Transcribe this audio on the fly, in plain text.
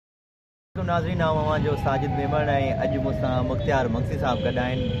नाज़रीन जो साजिद मेमण अज मुसा मुख्तियार मंगसी साहब गॾु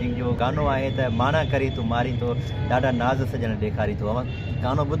आहिनि जिनजो गानो आहे त माना करे तूं मारी तो ॾाढा नाज़ सजन ॾेखारी तो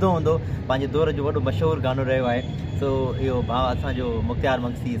गानो ॿुधो हूंदो पंहिंजे दौर जो वॾो मशहूरु गानो रहियो आहे सो इहो भाउ असांजो मुख्तियार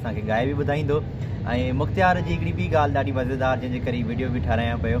मंगसी असांखे ॻाए बि ॿुधाईंदो ऐं मुख्तियार जी हिकिड़ी ॿी ॻाल्हि ॾाढी मज़ेदार जंहिंजे करे वीडियो बि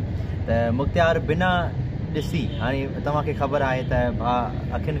ठारायां पियो त मुख्तियार बिना ॾिसी हाणे तव्हांखे ख़बर आहे त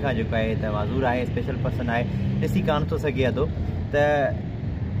भाउ अखियुनि खां जेको आहे त माज़ूर आहे स्पेशल पर्सन आहे ॾिसी कान थो सघे थो त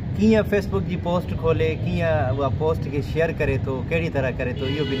कीअं फेसबुक जी पोस्ट खोले कीअं उहा पोस्ट खे शेयर करे थो कहिड़ी तरह करे थो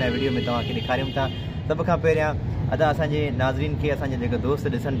इहो बि हिन वीडियो में तव्हांखे ॾेखारियूं था सभ खां पहिरियां अदा असांजे नाज़रीन खे असांजा जेके दोस्त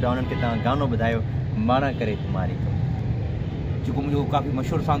ॾिसनि पिया उन्हनि खे तव्हां गानो ॿुधायो माना करे तूं मारी थो जेको मुंहिंजो काफ़ी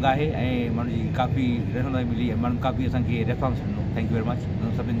मशहूरु सॉन्ग आहे ऐं माण्हू जी काफ़ी रहनुमाई मिली ऐं माण्हुनि काफ़ी असांखे रेस्पॉन्स ॾिनो थैंक यू वेरी मच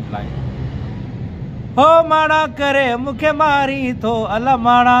सभिनी लाइ हो माना करे मूंखे मारी थो अला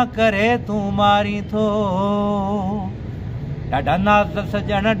माना करे तूं मारी थो ॾाढा नाज़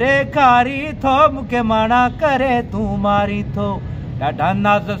सजण ॾेखारी थो मूंखे माना करे तूं मारी थो ॾाढा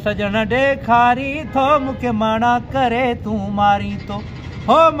नाज़ सजण ॾेखारी थो मूंखे माना करे तूं मारी थो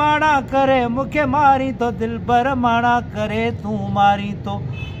हो माना करे मूंखे मारी थो दिलबर माना करे तूं मारी थो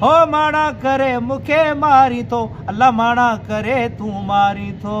हो माना करे मूंखे मारी थो अल्लाह माना करे तूं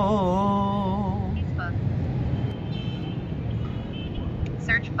मारी थो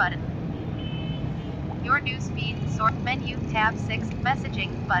Search button. Your news feed, sort menu, tab 6,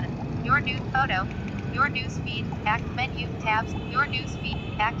 messaging button. Your new photo. Your news feed, act menu, tabs. Your news feed,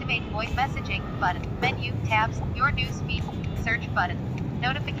 activate voice messaging button. Menu, tabs. Your news feed, search button.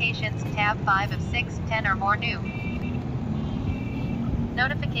 Notifications, tab 5 of 6, 10 or more new.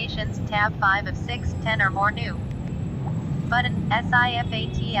 Notifications, tab 5 of 6, 10 or more new. Button,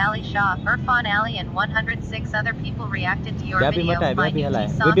 SIFAT Ali Shah, Irfan Ali and 106 other people reacted to your video. My new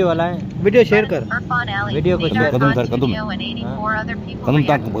song. Video share कर Irfan Ali, video को share video and 84 other people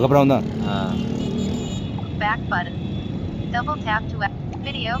reacted. Back button. Double tap to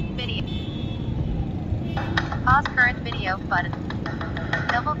video. Pause current video button.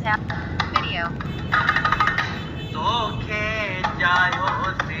 Double tap video.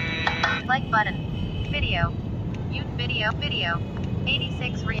 Like button. Video. Mute video.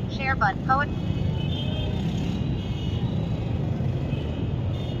 86 share button. Poet.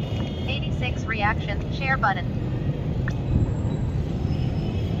 86 reaction. Share button.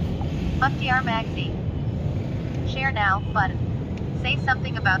 Mukhtiar Magzi. Share now button. Say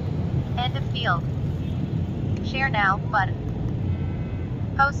something about end of field. Share now button.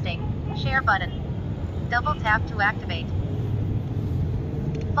 Posting. Share button. Double tap to activate.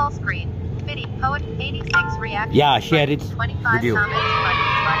 Full screen. Video. Poet 86 reaction. Yeah, share it. 25 video. comments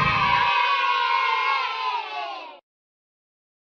button.